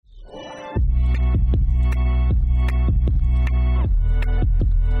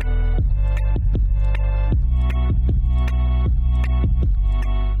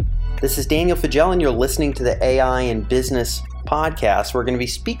This is Daniel Fagel, and you're listening to the AI in Business podcast. We're going to be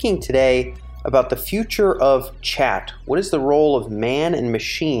speaking today about the future of chat. What is the role of man and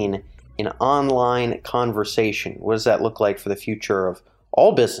machine in online conversation? What does that look like for the future of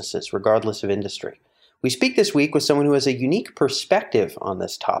all businesses, regardless of industry? We speak this week with someone who has a unique perspective on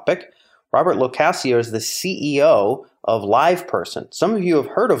this topic. Robert LoCascio is the CEO of LivePerson. Some of you have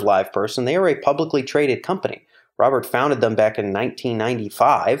heard of LivePerson. They are a publicly traded company. Robert founded them back in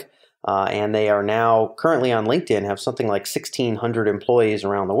 1995. And they are now currently on LinkedIn, have something like 1,600 employees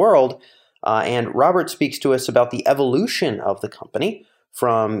around the world. And Robert speaks to us about the evolution of the company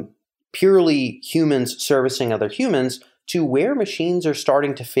from purely humans servicing other humans to where machines are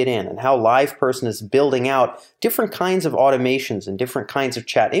starting to fit in and how LivePerson is building out different kinds of automations and different kinds of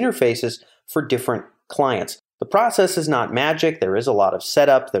chat interfaces for different clients. The process is not magic. There is a lot of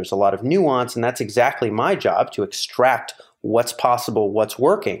setup. There's a lot of nuance, and that's exactly my job, to extract what's possible, what's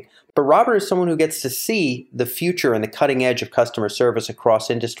working. But Robert is someone who gets to see the future and the cutting edge of customer service across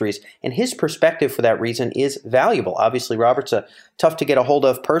industries, and his perspective for that reason is valuable. Obviously, Robert's a tough to get a hold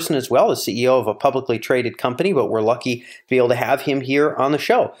of person as well, as CEO of a publicly traded company, but we're lucky to be able to have him here on the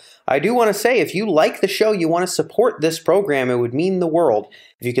show. I do want to say, if you like the show, you want to support this program, it would mean the world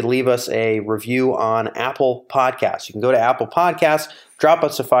if you could leave us a review on Apple Podcasts. You can go to Apple Podcasts, drop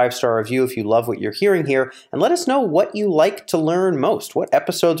us a 5-star review if you love what you're hearing here, and let us know what you like to learn most, what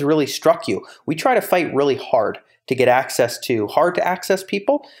episodes really struck you. We try to fight really hard to get access to hard-to-access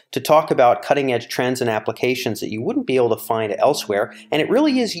people, to talk about cutting-edge trends and applications that you wouldn't be able to find elsewhere, and it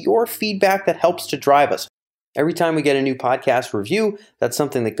really is your feedback that helps to drive us. Every time we get a new podcast review, that's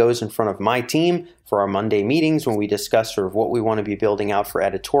something that goes in front of my team for our Monday meetings when we discuss sort of what we want to be building out for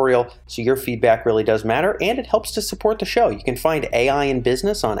editorial. So your feedback really does matter, and it helps to support the show. You can find AI in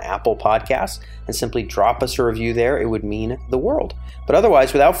Business on Apple Podcasts and simply drop us a review there. It would mean the world. But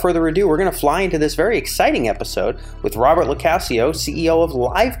otherwise, without further ado, we're going to fly into this very exciting episode with Robert LoCascio, CEO of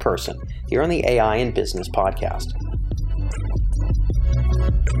LivePerson, here on the AI in Business podcast.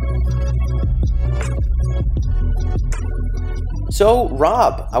 So,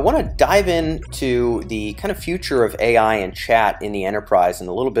 Rob, I want to dive into the kind of future of AI and chat in the enterprise and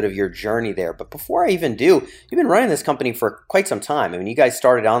a little bit of your journey there. But before I even do, you've been running this company for quite some time. I mean, you guys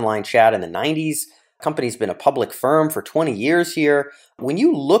started online chat in the 90s. The company's been a public firm for 20 years here. When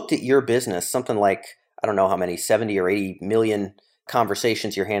you looked at your business, something like, I don't know how many, 70 or 80 million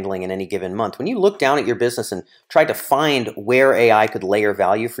conversations you're handling in any given month. When you look down at your business and tried to find where AI could layer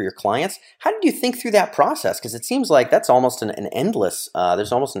value for your clients, how did you think through that process? Because it seems like that's almost an endless,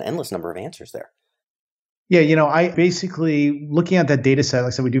 there's almost an endless number of answers there. Yeah, I basically, looking at that data set, like I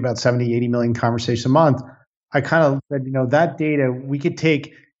said, we do about 70, 80 million conversations a month. I kind of said, that data we could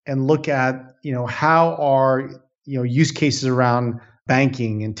take and look at, how are, use cases around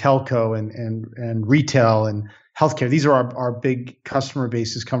banking and telco and retail and healthcare. These are our big customer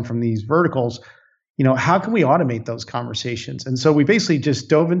bases, come from these verticals. How can we automate those conversations? And so we basically just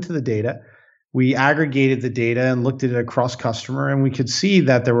dove into the data. We aggregated the data and looked at it across customer, and we could see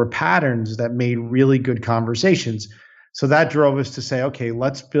that there were patterns that made really good conversations. So that drove us to say, okay,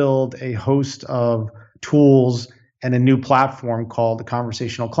 let's build a host of tools and a new platform called the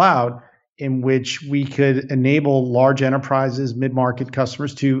Conversational Cloud, in which we could enable large enterprises, mid-market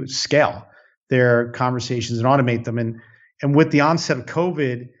customers to scale their conversations and automate them. And with the onset of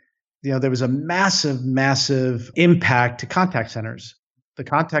COVID, there was a massive impact to contact centers. The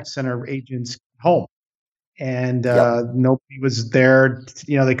contact center agents home, and nobody was there.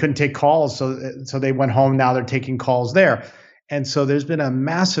 They couldn't take calls, so they went home. Now they're taking calls there, and so there's been a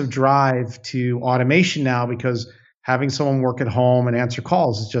massive drive to automation now, because having someone work at home and answer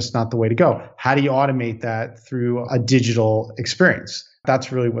calls is just not the way to go. How do you automate that through a digital experience?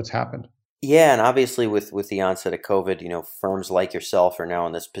 That's really what's happened. Yeah, and obviously with the onset of COVID, firms like yourself are now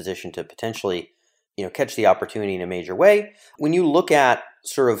in this position to potentially, catch the opportunity in a major way. When you look at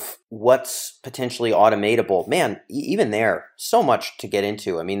sort of what's potentially automatable, man, even there, so much to get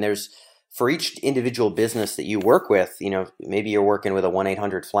into. I mean, there's, for each individual business that you work with, maybe you're working with a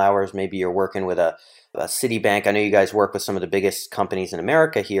 1-800-Flowers, maybe you're working with a Citibank. I know you guys work with some of the biggest companies in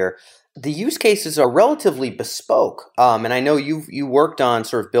America here. The use cases are relatively bespoke, and I know you worked on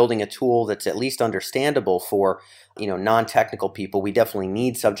sort of building a tool that's at least understandable for non-technical people. We definitely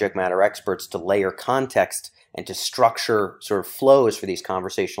need subject matter experts to layer context and to structure sort of flows for these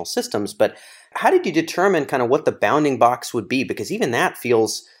conversational systems. But how did you determine kind of what the bounding box would be? Because even that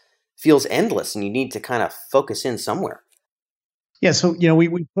feels endless, and you need to kind of focus in somewhere. Yeah, so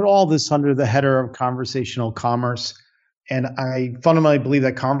we put all this under the header of conversational commerce. And I fundamentally believe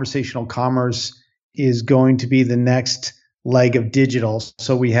that conversational commerce is going to be the next leg of digital.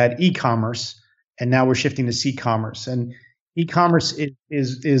 So we had e-commerce, and now we're shifting to c-commerce. And e-commerce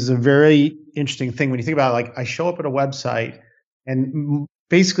is a very interesting thing when you think about it. Like, I show up at a website, and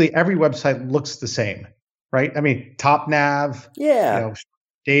basically every website looks the same, right? I mean, top nav, Yeah.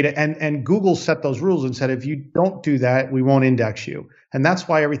 data, and Google set those rules and said, if you don't do that, we won't index you. And that's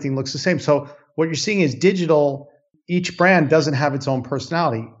why everything looks the same. So what you're seeing is digital. Each brand doesn't have its own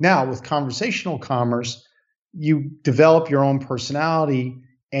personality. Now, with conversational commerce, you develop your own personality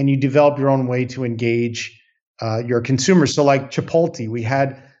and you develop your own way to engage your consumers. So like Chipotle, we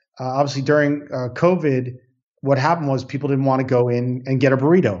had obviously during COVID, what happened was people didn't want to go in and get a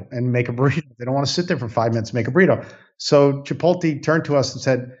burrito and make a burrito. They don't want to sit there for 5 minutes and make a burrito. So Chipotle turned to us and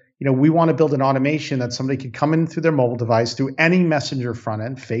said, we want to build an automation that somebody could come in through their mobile device, through any messenger front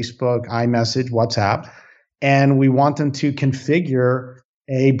end, Facebook, iMessage, WhatsApp, and we want them to configure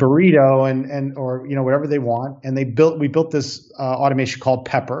a burrito and or whatever they want. And we built this automation called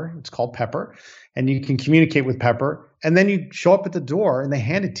Pepper. It's called Pepper, and you can communicate with Pepper, and then you show up at the door and they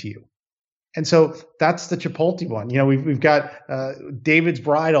hand it to you. And so that's the Chipotle one. We've got David's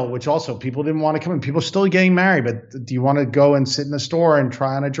Bridal, which also people didn't want to come in. People are still getting married, but do you want to go and sit in the store and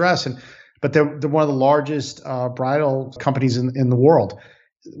try on a dress? But they're one of the largest bridal companies in the world.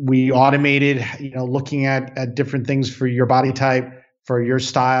 We automated, looking at different things for your body type, for your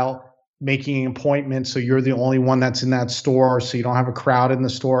style, making an appointment so you're the only one that's in that store, so you don't have a crowd in the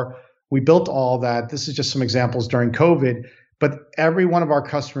store. We built all that. This is just some examples during COVID. But every one of our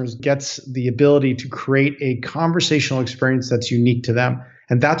customers gets the ability to create a conversational experience that's unique to them.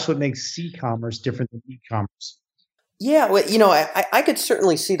 And that's what makes c-commerce different than e-commerce. Yeah, well, I could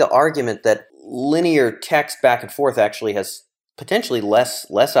certainly see the argument that linear text back and forth actually has potentially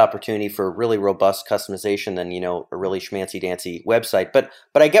less opportunity for really robust customization than, a really schmancy-dancy website. But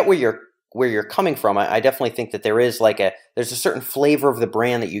I get where you're coming from. I definitely think that there's a certain flavor of the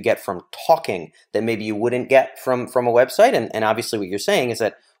brand that you get from talking that maybe you wouldn't get from a website. And obviously what you're saying is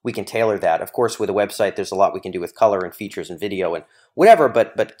that we can tailor that. Of course, with a website, there's a lot we can do with color and features and video and whatever,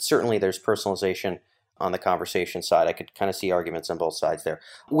 but certainly there's personalization on the conversation side. I could kind of see arguments on both sides there.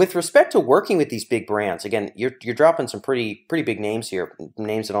 With respect to working with these big brands, again, you're dropping some pretty big names here,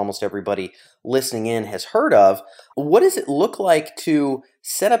 names that almost everybody listening in has heard of. What does it look like to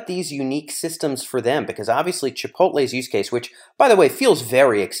set up these unique systems for them? Because obviously Chipotle's use case, which by the way feels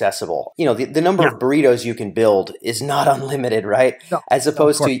very accessible, the number of burritos you can build is not unlimited, right? No, as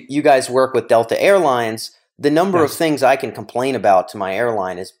opposed to you guys work with Delta Airlines, the number of things I can complain about to my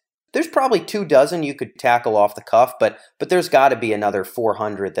airline is there's probably 24 you could tackle off the cuff, but there's got to be another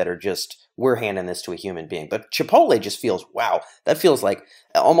 400 that are just, we're handing this to a human being. But Chipotle just feels, wow, that feels like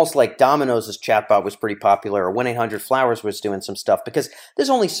almost like Domino's chatbot was pretty popular, or 1-800-Flowers was doing some stuff, because there's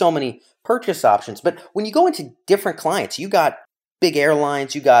only so many purchase options. But when you go into different clients, you got big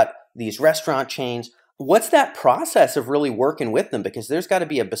airlines, you got these restaurant chains. What's that process of really working with them? Because there's got to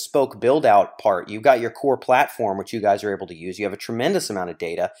be a bespoke build out part. You've got your core platform, which you guys are able to use. You have a tremendous amount of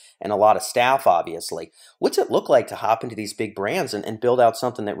data and a lot of staff, obviously. What's it look like to hop into these big brands and build out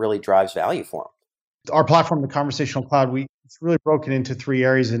something that really drives value for them? Our platform, the Conversational Cloud, it's really broken into 3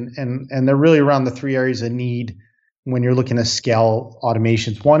 areas, and they're really around the 3 areas of need when you're looking to scale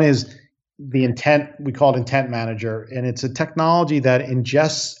automations. One is the intent, we call it Intent Manager, and it's a technology that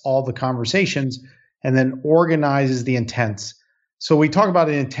ingests all the conversations and then organizes the intents. So we talk about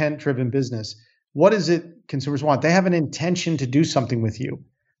an intent-driven business. What is it consumers want? They have an intention to do something with you.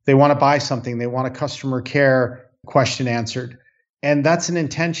 They want to buy something. They want a customer care question answered. And that's an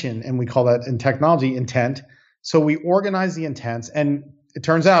intention, and we call that in technology intent. So we organize the intents, and it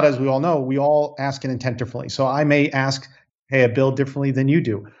turns out, as we all know, we all ask an intent differently. So I may ask, hey, a bill differently than you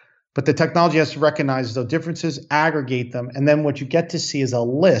do. But the technology has to recognize those differences, aggregate them, and then what you get to see is a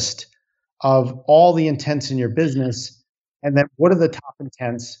list of all the intents in your business, and then what are the top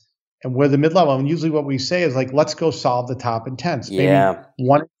intents and what are the mid-level. And usually what we say is like, let's go solve the top intents. Yeah. Maybe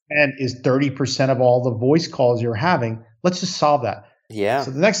one intent is 30% of all the voice calls you're having. Let's just solve that. Yeah.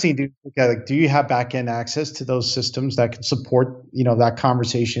 So the next thing you do, like, do you have back-end access to those systems that can support, that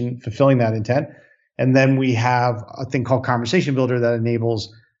conversation, fulfilling that intent? And then we have a thing called Conversation Builder that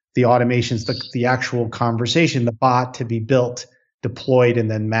enables the automations, the actual conversation, the bot to be built, deployed, and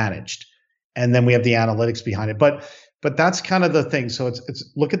then managed. And then we have the analytics behind it. But that's kind of the thing. So it's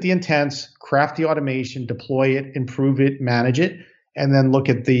look at the intents, craft the automation, deploy it, improve it, manage it, and then look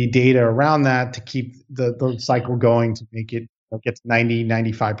at the data around that to keep the cycle going to make it get to 90,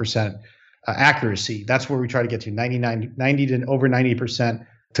 95% accuracy. That's where we try to get to 90 to over 90%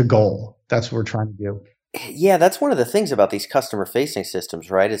 to goal. That's what we're trying to do. Yeah, that's one of the things about these customer facing systems,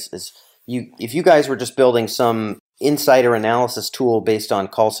 right? Is if you guys were just building some insider analysis tool based on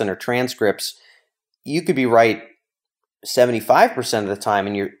call center transcripts, you could be right 75% of the time,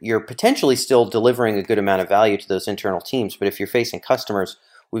 and you're potentially still delivering a good amount of value to those internal teams. But if you're facing customers,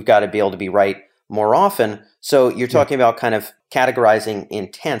 we've got to be able to be right more often. So you're talking about kind of categorizing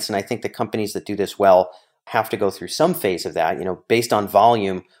intents, and I think the companies that do this well have to go through some phase of that. Based on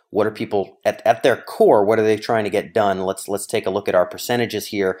volume, what are people at their core? What are they trying to get done? Let's take a look at our percentages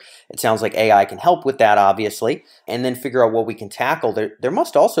here. It sounds like AI can help with that, obviously, and then figure out what we can tackle. There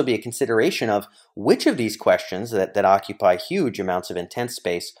must also be a consideration of which of these questions that occupy huge amounts of intent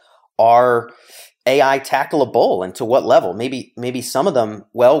space are AI tackleable, and to what level? Maybe some of them,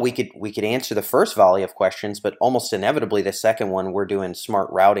 well, we could answer the first volley of questions, but almost inevitably the second one we're doing smart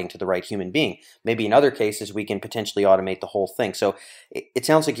routing to the right human being. Maybe in other cases we can potentially automate the whole thing. So it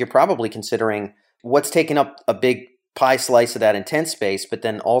sounds like you're probably considering what's taking up a big pie slice of that intent space, but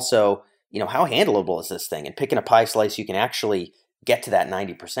then also, how handleable is this thing? And picking a pie slice you can actually get to that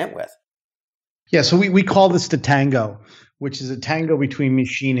 90% with. Yeah, so we call this the tango, which is a tango between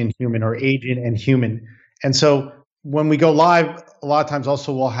machine and human, or agent and human. And so when we go live, a lot of times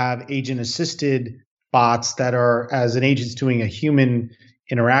also we'll have agent-assisted bots that are, as an agent's doing a human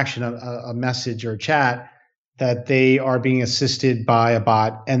interaction, a message or a chat, that they are being assisted by a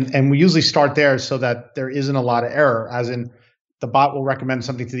bot. And we usually start there so that there isn't a lot of error, as in the bot will recommend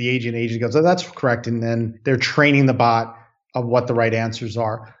something to the agent goes, oh, that's correct. And then they're training the bot of what the right answers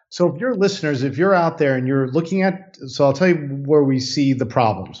are. So if you're listeners, if you're out there and you're looking at, so I'll tell you where we see the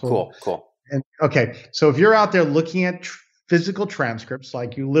problems. Cool. And okay, so if you're out there looking at physical transcripts,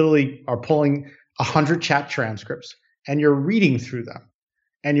 like you literally are pulling 100 chat transcripts and you're reading through them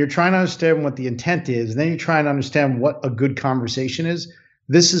and you're trying to understand what the intent is, and then you're trying to understand what a good conversation is,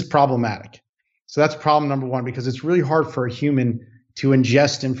 this is problematic. So that's problem number one, because it's really hard for a human to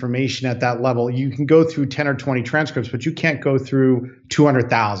ingest information at that level. You can go through 10 or 20 transcripts, but you can't go through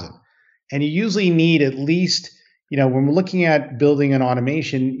 200,000. And you usually need at least, when we're looking at building an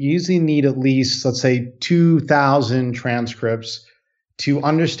automation, you usually need at least, let's say, 2,000 transcripts to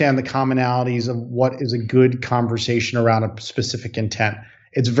understand the commonalities of what is a good conversation around a specific intent.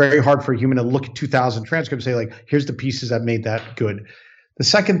 It's very hard for a human to look at 2,000 transcripts and say, like, here's the pieces that made that good. The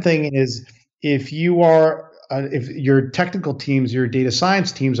second thing is, if your technical teams, your data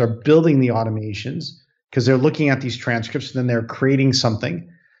science teams are building the automations because they're looking at these transcripts and then they're creating something,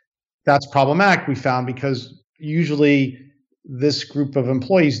 that's problematic, we found, because usually this group of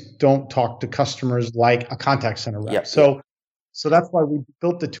employees don't talk to customers like a contact center rep. Yep. So that's why we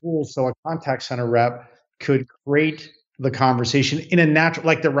built the tools so a contact center rep could create the conversation in a natural,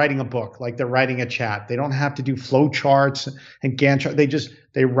 like they're writing a book, like they're writing a chat. They don't have to do flow charts and Gantt charts.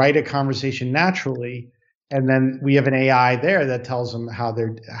 They write a conversation naturally. And then we have an AI there that tells them how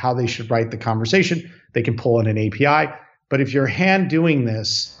they should write the conversation. They can pull in an API. But if you're hand doing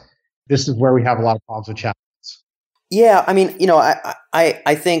this is where we have a lot of problems with chatbots. Yeah, I mean,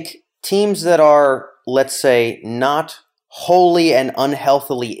 I think teams that are, let's say, not wholly and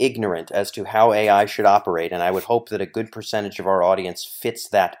unhealthily ignorant as to how AI should operate, and I would hope that a good percentage of our audience fits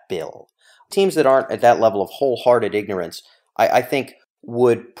that bill. Teams that aren't at that level of wholehearted ignorance, I think,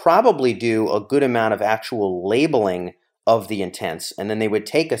 would probably do a good amount of actual labeling of the intents, and then they would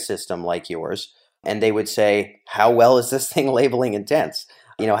take a system like yours and they would say, how well is this thing labeling intents?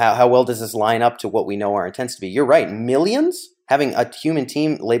 How well does this line up to what we know our intents to be? You're right, millions? Having a human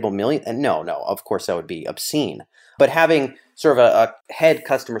team label million? And no, of course that would be obscene. But having sort of a head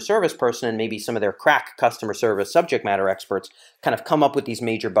customer service person and maybe some of their crack customer service subject matter experts kind of come up with these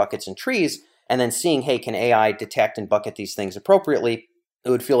major buckets and trees, and then seeing, hey, can AI detect and bucket these things appropriately? It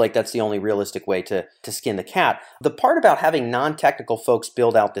would feel like that's the only realistic way to skin the cat. The part about having non-technical folks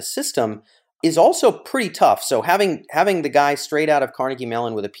build out the system is also pretty tough. So having the guy straight out of Carnegie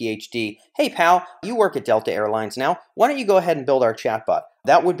Mellon with a PhD, hey pal, you work at Delta Airlines now, why don't you go ahead and build our chatbot?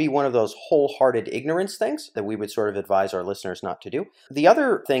 That would be one of those wholehearted ignorance things that we would sort of advise our listeners not to do. The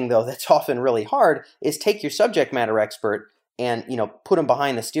other thing, though, that's often really hard is take your subject matter expert and put them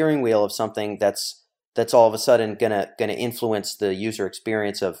behind the steering wheel of something that's all of a sudden gonna influence the user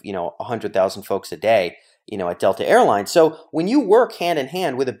experience of 100,000 folks a day at Delta Airlines. So when you work hand in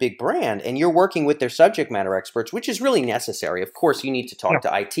hand with a big brand and you're working with their subject matter experts, which is really necessary, of course, you need to talk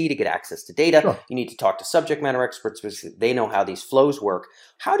to IT to get access to data. Sure. You need to talk to subject matter experts because they know how these flows work.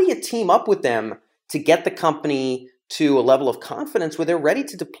 How do you team up with them to get the company to a level of confidence where they're ready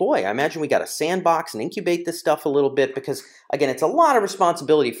to deploy? I imagine we got to sandbox and incubate this stuff a little bit because, again, it's a lot of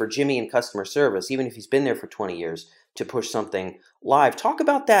responsibility for Jimmy in customer service, even if he's been there for 20 years, to push something live. Talk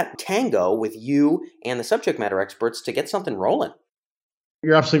about that tango with you and the subject matter experts to get something rolling.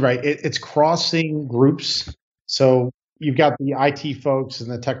 You're absolutely right. It's crossing groups. So you've got the IT folks and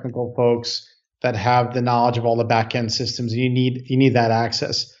the technical folks that have the knowledge of all the back end systems. You need that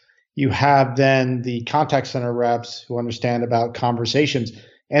access. You have then the contact center reps who understand about conversations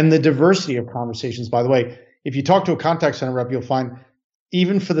and the diversity of conversations. By the way, if you talk to a contact center rep, you'll find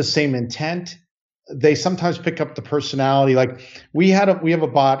even for the same intent, they sometimes pick up the personality. Like we have a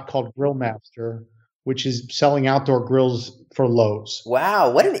bot called Grill Master, which is selling outdoor grills for Lowe's.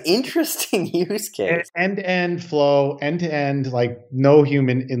 Wow, what an interesting use case. End-to-end flow, end-to-end, like no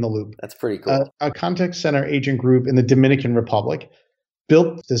human in the loop. That's pretty cool. A contact center agent group in the Dominican Republic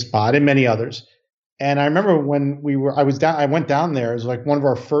built this bot and many others. And I remember when I went down there. It was like one of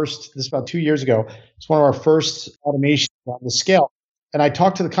our first, this is about 2 years ago. It's one of our first automations on the scale. And I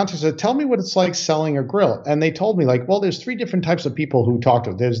talked to the contact center, tell me what it's like selling a grill. And they told me like, well, there's three different types of people who talk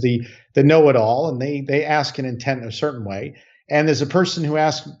to it. There's the know-it-all, and they ask an intent in a certain way. And there's a person who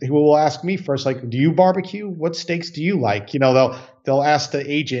will ask me first, like, do you barbecue? What steaks do you like? They'll ask the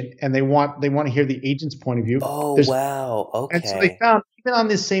agent, and they want to hear the agent's point of view. Oh, wow. Okay. And so they found, even on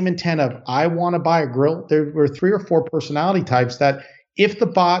this same intent of I want to buy a grill, there were 3 or 4 personality types that if the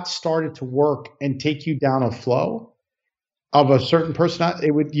bot started to work and take you down a flow of a certain personality,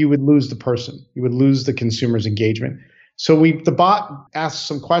 you would lose the person. You would lose the consumer's engagement. So the bot asks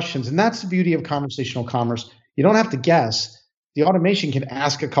some questions, and that's the beauty of conversational commerce. You don't have to guess. The automation can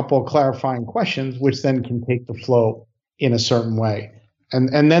ask a couple of clarifying questions, which then can take the flow in a certain way.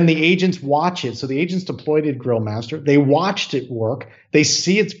 And then the agents watch it. So the agents deployed it Grill Master. They watched it work. They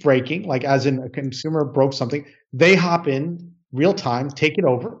see it's breaking, like as in a consumer broke something. They hop in real time, take it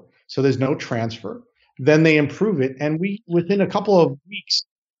over. So there's no transfer. Then they improve it. And within a couple of weeks,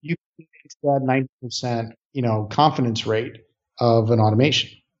 you can get that 90%, confidence rate of an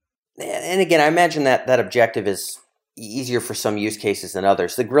automation. And again, I imagine that objective is easier for some use cases than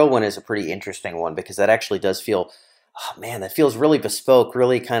others. The grill one is a pretty interesting one because that actually does feel, that feels really bespoke,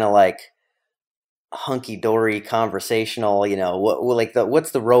 really kind of like hunky-dory conversational,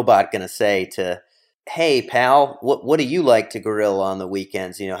 what's the robot going to say to, hey, pal, what do you like to grill on the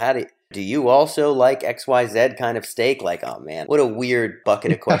weekends? Do you also like XYZ kind of steak? Like, oh man, what a weird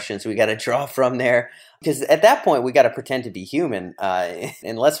bucket of questions we got to draw from there. Because at that point, we got to pretend to be human,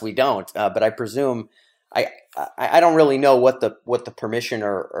 unless we don't. But I presume I don't really know what the permission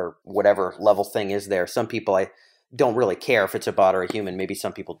or whatever level thing is there. Some people I don't really care if it's a bot or a human. Maybe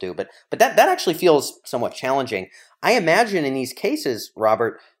some people do, but that actually feels somewhat challenging. I imagine in these cases,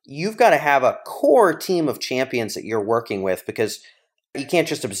 Robert, you've got to have a core team of champions that you're working with because you can't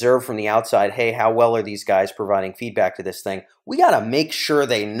just observe from the outside, hey, how well are these guys providing feedback to this thing? We got to make sure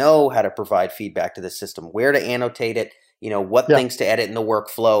they know how to provide feedback to the system, where to annotate it, what things to edit in the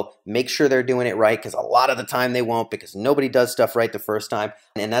workflow, make sure they're doing it right, because a lot of the time they won't because nobody does stuff right the first time,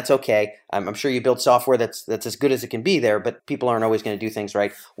 and that's okay. I'm sure you build software that's as good as it can be there, but people aren't always going to do things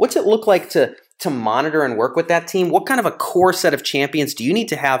right. What's it look like to monitor and work with that team? What kind of a core set of champions do you need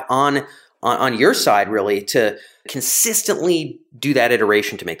to have on your side, really, to consistently do that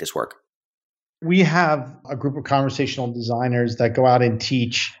iteration to make this work? We have a group of conversational designers that go out and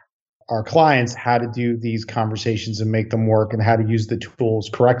teach our clients how to do these conversations and make them work and how to use the tools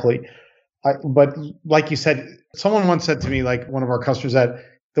correctly. But like you said, someone once said to me, like one of our customers, that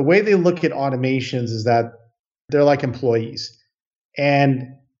the way they look at automations is that they're like employees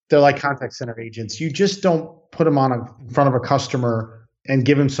and they're like contact center agents. You just don't put them in front of a customer and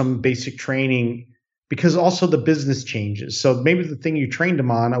give them some basic training, because also the business changes. So maybe the thing you trained them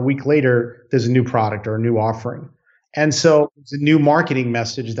on, a week later, there's a new product or a new offering. And so it's a new marketing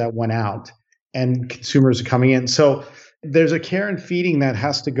message that went out and consumers are coming in. So there's a care and feeding that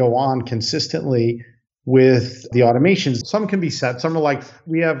has to go on consistently with the automations. Some can be set. Some are like,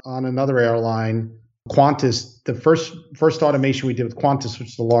 we have on another airline, Qantas, the first automation we did with Qantas, which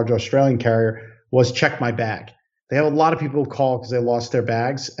is a large Australian carrier, was check my bag. They have a lot of people who call because they lost their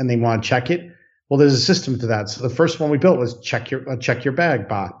bags and they want to check it. Well, there's a system to that. So the first one we built was check your bag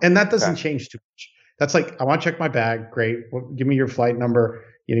bot. And that doesn't change too much. That's like, I want to check my bag. Great. Well, give me your flight number.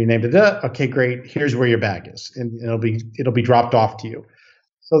 You name it. Okay, great. Here's where your bag is. And it'll be dropped off to you.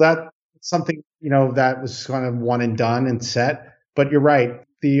 So that's something, that was kind of one and done and set. But you're right.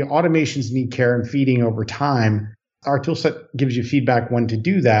 The automations need care and feeding over time. Our tool set gives you feedback when to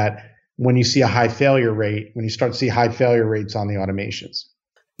do that, when you see a high failure rate, when you start to see high failure rates on the automations.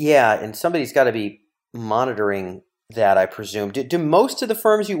 Yeah, and somebody's got to be monitoring that, I presume. Do most of the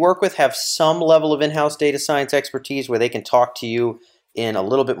firms you work with have some level of in-house data science expertise where they can talk to you in a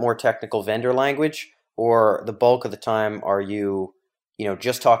little bit more technical vendor language? Or the bulk of the time are you,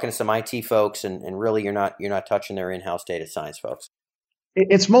 just talking to some IT folks and really you're not touching their in-house data science folks?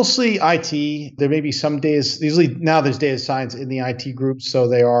 It's mostly IT. There may be some days, usually now there's data science in the IT groups. So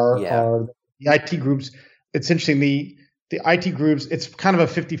they Yeah. are the IT groups. It's interesting. The IT groups, it's kind of a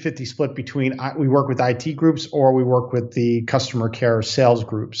 50-50 split between we work with IT groups or we work with the customer care sales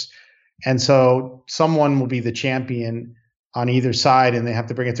groups. And so someone will be the champion on either side and they have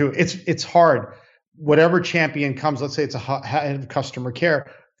to bring it through. It's hard. Whatever champion comes, let's say it's a head of customer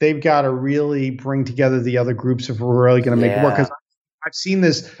care, they've got to really bring together the other groups if we're really going to make it work. Yeah. Because I've seen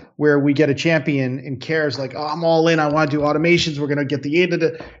this where we get a champion and cares like, oh, I'm all in. I want to do automations. We're going to get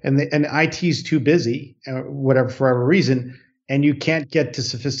the and IT is too busy, whatever for whatever reason, and you can't get to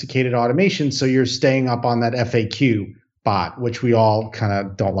sophisticated automation. So you're staying up on that FAQ bot, which we all kind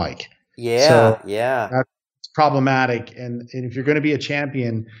of don't like. Yeah. So Yeah. that's problematic. And if you're going to be a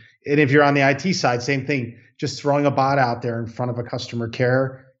champion, and if you're on the IT side, same thing. Just throwing a bot out there in front of a customer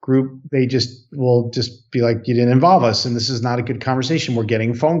care group, they will just be like, you didn't involve us, and this is not a good conversation. We're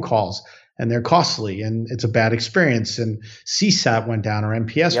getting phone calls, and they're costly, and it's a bad experience. And CSAT went down, or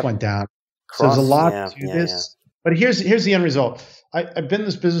NPS Yep. went down. So there's a lot to this. Yeah. But here's the end result. I've been in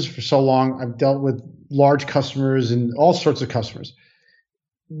this business for so long. I've dealt with large customers and all sorts of customers.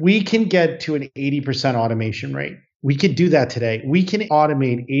 We can get to an 80% automation rate. We could do that today. We can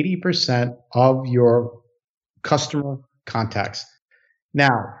automate 80% of your customer contacts.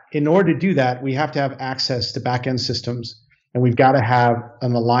 Now, in order to do that, we have to have access to back-end systems, and we've got to have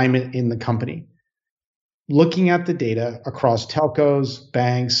an alignment in the company. Looking at the data across telcos,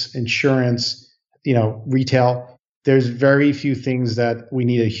 banks, insurance, retail, there's very few things that we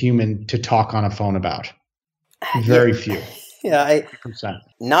need a human to talk on a phone about. Very few. Yeah,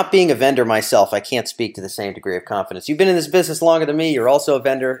 not being a vendor myself, I can't speak to the same degree of confidence. You've been in this business longer than me. You're also a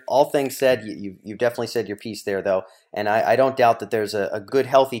vendor. All things said, you've definitely said your piece there, though. And I don't doubt that there's a good,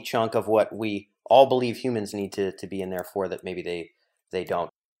 healthy chunk of what we all believe humans need to be in there for that maybe they don't.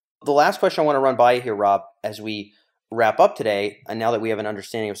 The last question I want to run by you here, Rob, as we wrap up today, and now that we have an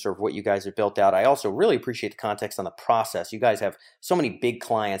understanding of sort of what you guys have built out, I also really appreciate the context on the process. You guys have so many big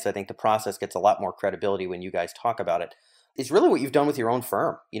clients. I think the process gets a lot more credibility when you guys talk about it. It's really what you've done with your own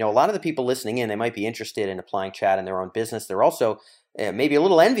firm. A lot of the people listening in, they might be interested in applying chat in their own business. They're also maybe a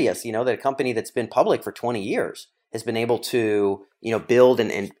little envious, that a company that's been public for 20 years has been able to, build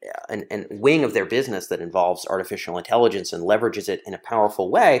an wing of their business that involves artificial intelligence and leverages it in a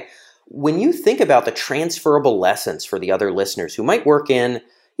powerful way. When you think about the transferable lessons for the other listeners who might work in,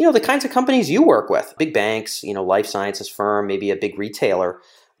 the kinds of companies you work with, big banks, life sciences firm, maybe a big retailer,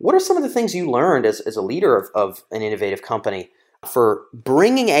 what are some of the things you learned as a leader of an innovative company for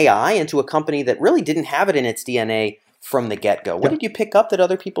bringing AI into a company that really didn't have it in its DNA from the get-go? What did you pick up that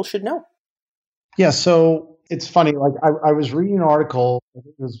other people should know? Yeah, so it's funny. Like I was reading an article, I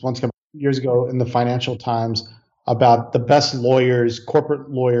think it was once years ago in the Financial Times about the best lawyers, corporate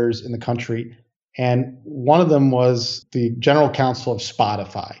lawyers in the country. And one of them was the general counsel of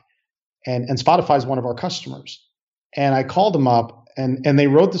Spotify. And Spotify is one of our customers. And I called him up. And they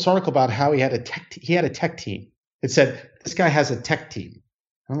wrote this article about how he had a tech team. It said, this guy has a tech team.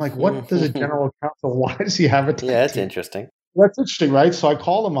 I'm like, what does a general counsel, why does he have a tech team? Yeah, that's interesting. That's interesting, right? So I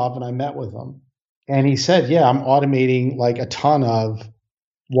called him up and I met with him. And he said, yeah, I'm automating like a ton of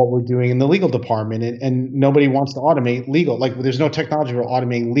what we're doing in the legal department. And nobody wants to automate legal. Like there's no technology for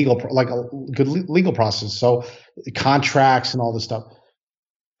automating like a good legal process. So contracts and all this stuff.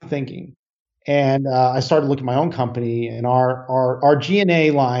 Thinking. And I started looking at my own company, and our G&A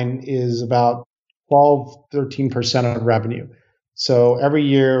line is about 12-13% of revenue. So every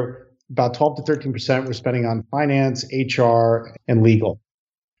year, about 12 to 13% we're spending on finance, HR, and legal.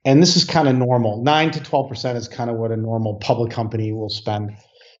 And this is kind of normal. 9 to 12% is kind of what a normal public company will spend.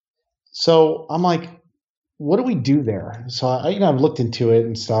 So I'm like, what do we do there? So I've looked into it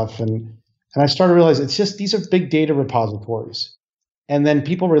and stuff, and I started to realize it's just these are big data repositories. And then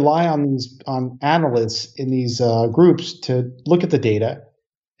people rely on analysts in these groups to look at the data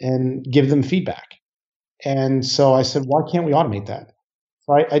and give them feedback. And so I said, why can't we automate that?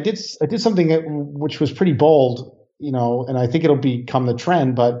 So I did something which was pretty bold, and I think it'll become the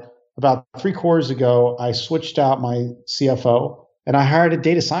trend. But about 3 quarters ago, I switched out my CFO and I hired a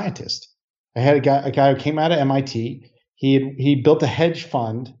data scientist. I had a guy who came out of MIT. He built a hedge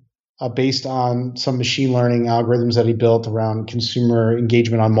fund based on some machine learning algorithms that he built around consumer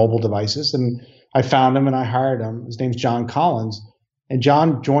engagement on mobile devices. And I found him and I hired him. His name's John Collins. And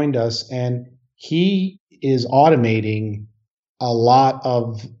John joined us, and he is automating a lot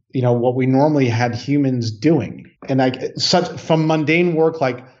of what we normally had humans doing. And from mundane work,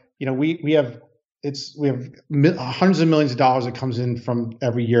 like we have hundreds of millions of dollars that comes in from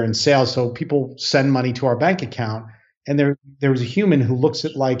every year in sales. So people send money to our bank account. And there was a human who looks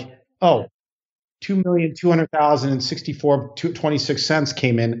at like, oh, 2,200,064.26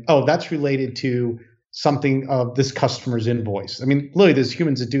 came in. Oh, that's related to something of this customer's invoice. I mean, literally, there's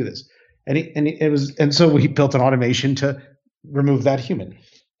humans that do this, and so we built an automation to remove that human.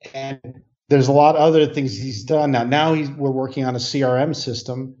 And there's a lot of other things he's done now. We're working on a CRM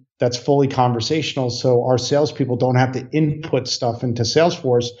system that's fully conversational, so our salespeople don't have to input stuff into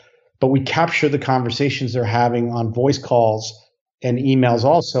Salesforce, but we capture the conversations they're having on voice calls and emails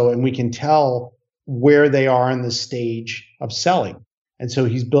also, and we can tell where they are in the stage of selling. And so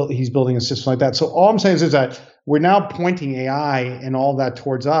he's building a system like that. So all I'm saying is that we're now pointing AI and all that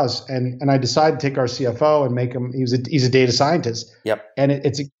towards us. And I decided to take our CFO and make him, he's a data scientist. Yep. And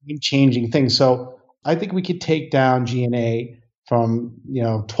it's a game-changing thing. So I think we could take down G&A from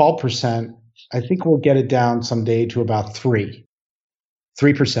 12%. I think we'll get it down someday to about 3%.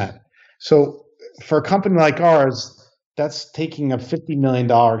 So for a company like ours, that's taking a $50 million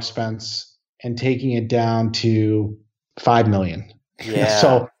expense and taking it down to $5 million. Yeah.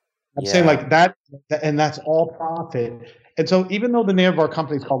 So I'm saying like that, and that's all profit. And so even though the name of our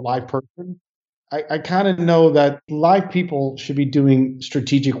company is called LivePerson, I kind of know that live people should be doing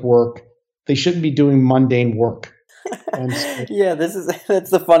strategic work. They shouldn't be doing mundane work. And so,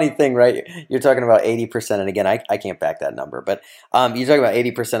 that's the funny thing, right? You're talking about 80%, and again, I can't back that number, but you're talking about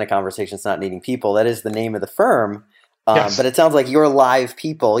 80% of conversations not needing people. That is the name of the firm. Yes. But it sounds like your live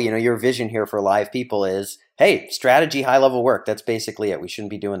people, your vision here for live people is, hey, strategy, high level work. That's basically it. We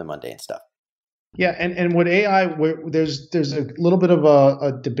shouldn't be doing the mundane stuff. Yeah, and with AI, there's a little bit of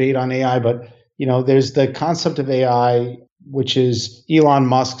a debate on AI, but there's the concept of AI, which is Elon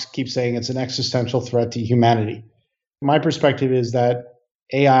Musk keeps saying it's an existential threat to humanity. My perspective is that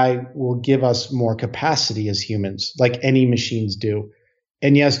AI will give us more capacity as humans, like any machines do.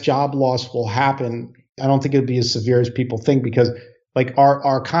 And yes, job loss will happen. I don't think it'll be as severe as people think, because like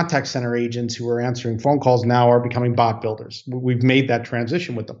our contact center agents who are answering phone calls now are becoming bot builders. We've made that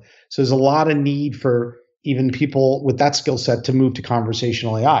transition with them. So there's a lot of need for even people with that skill set to move to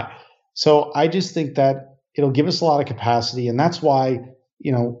conversational AI. So I just think that it'll give us a lot of capacity. And that's why,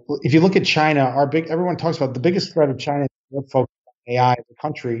 if you look at China, everyone talks about the biggest threat of China is focused on AI as a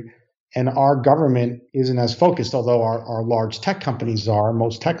country. And our government isn't as focused, although our large tech companies are,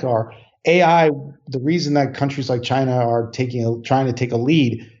 most tech are. AI, the reason that countries like China are trying to take a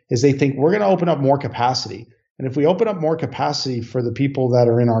lead is they think we're going to open up more capacity. And if we open up more capacity for the people that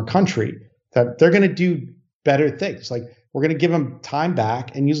are in our country, that they're going to do better things. Like we're going to give them time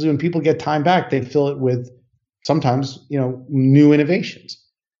back. And usually when people get time back, they fill it with sometimes, new innovations.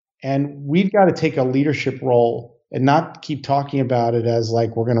 And we've got to take a leadership role and not keep talking about it as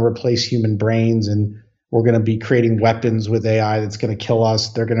like we're going to replace human brains and we're going to be creating weapons with AI that's going to kill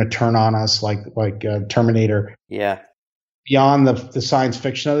us. They're going to turn on us like Terminator. Yeah. Beyond the science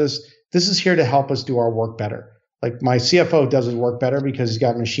fiction of this is here to help us do our work better. Like my CFO does his work better because he's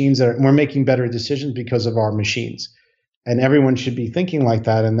got machines we're making better decisions because of our machines. And everyone should be thinking like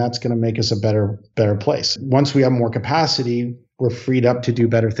that. And that's going to make us a better place. Once we have more capacity, we're freed up to do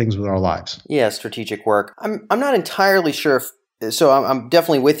better things with our lives. Yeah, strategic work. I'm not entirely sure so I'm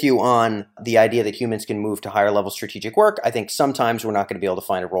definitely with you on the idea that humans can move to higher level strategic work. I think sometimes we're not going to be able to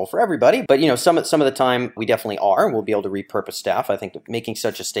find a role for everybody, but some of the time we definitely are, and we'll be able to repurpose staff. I think that making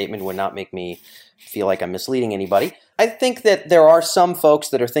such a statement would not make me feel like I'm misleading anybody. I think that there are some folks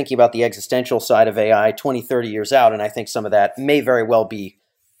that are thinking about the existential side of AI 20, 30 years out, and I think some of that may very well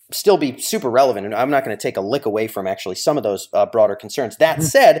still be super relevant, and I'm not going to take a lick away from actually some of those broader concerns. That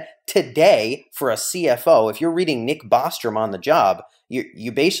said, today, for a CFO, if you're reading Nick Bostrom on the job,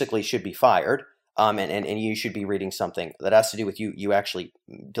 you basically should be fired, and you should be reading something that has to do with you actually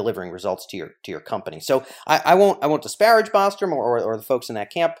delivering results to your company. So I won't disparage Bostrom or the folks in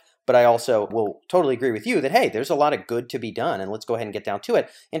that camp, but I also will totally agree with you that, hey, there's a lot of good to be done, and let's go ahead and get down to it.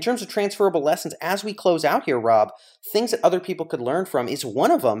 In terms of transferable lessons, as we close out here, Rob, things that other people could learn from is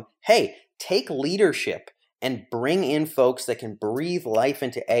one of them, hey, take leadership and bring in folks that can breathe life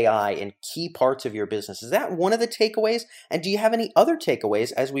into AI in key parts of your business. Is that one of the takeaways? And do you have any other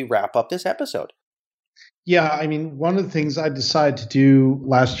takeaways as we wrap up this episode? Yeah, I mean, one of the things I decided to do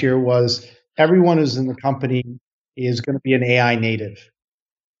last year was everyone who's in the company is going to be an AI native.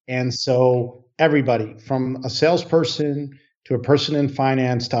 And so everybody from a salesperson to a person in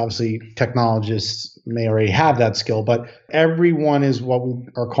finance to obviously technologists may already have that skill, but everyone is what we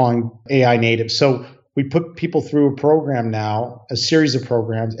are calling AI native. So we put people through a program now, a series of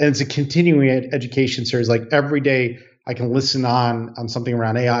programs, and it's a continuing education series. Like every day I can listen on something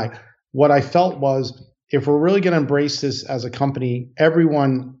around AI. What I felt was if we're really going to embrace this as a company,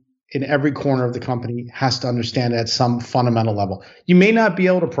 everyone in every corner of the company has to understand it at some fundamental level. You may not be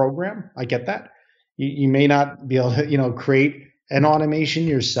able to program. I get that. You may not be able to, create an automation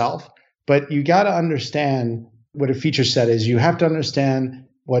yourself, but you got to understand what a feature set is. You have to understand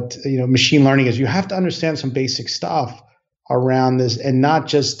what, machine learning is. You have to understand some basic stuff around this and not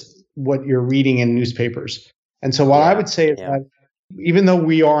just what you're reading in newspapers. And so what I would say is that even though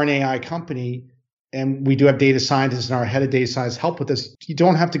we are an AI company and we do have data scientists and our head of data science help with this, you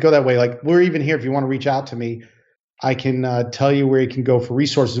don't have to go that way. Like, we're even here. If you want to reach out to me, I can tell you where you can go for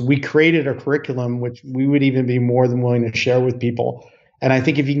resources. We created a curriculum, which we would even be more than willing to share with people. And I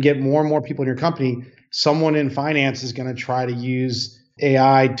think if you can get more and more people in your company, someone in finance is going to try to use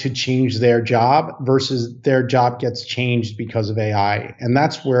AI to change their job versus their job gets changed because of AI. And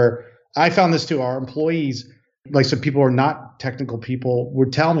that's where I found this too. Our employees, like some people who are not technical people,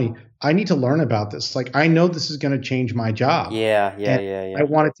 would tell me, I need to learn about this. Like, I know this is going to change my job. Yeah. I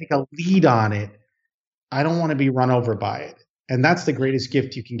want to take a lead on it. I don't want to be run over by it. And that's the greatest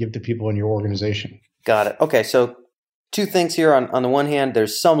gift you can give to people in your organization. Got it. Okay. So two things here. On the one hand,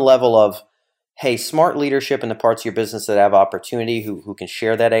 there's some level of, hey, smart leadership in the parts of your business that have opportunity, who can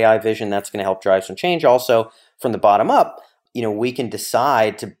share that AI vision. That's going to help drive some change. Also, from the bottom up, we can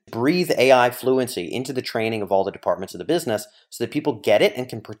decide to breathe AI fluency into the training of all the departments of the business so that people get it and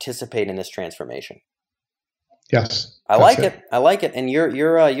can participate in this transformation. Yes. I like it. And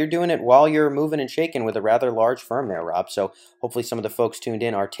you're doing it while you're moving and shaking with a rather large firm there, Rob. So hopefully some of the folks tuned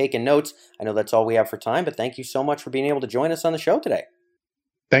in are taking notes. I know that's all we have for time, but thank you so much for being able to join us on the show today.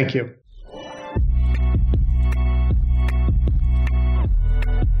 Thank you.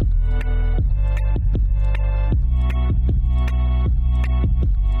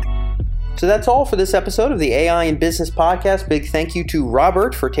 So that's all for this episode of the AI in Business podcast. Big thank you to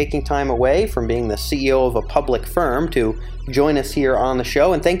Robert for taking time away from being the CEO of a public firm to join us here on the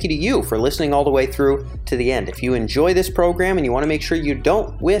show. And thank you to you for listening all the way through to the end. If you enjoy this program and you want to make sure you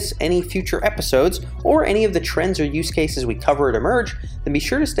don't miss any future episodes or any of the trends or use cases we cover at Emerge, then be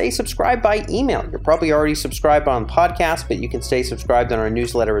sure to stay subscribed by email. You're probably already subscribed on podcast, but you can stay subscribed on our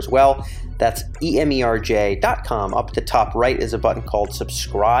newsletter as well. That's emerj.com. Up at the top right is a button called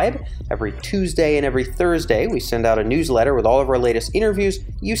subscribe. Every Tuesday and every Thursday, we send out a newsletter with all of our latest interviews,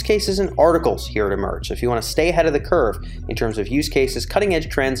 use cases, and articles here at Emerge. So if you want to stay ahead of the curve in terms of use cases, cutting-edge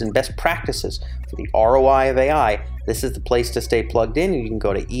trends, and best practices for the ROI of AI, this is the place to stay plugged in. You can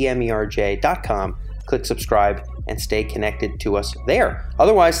go to emerj.com, click subscribe, and stay connected to us there.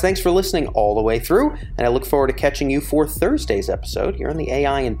 Otherwise, thanks for listening all the way through, and I look forward to catching you for Thursday's episode here on the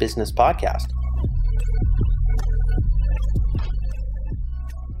AI in Business podcast.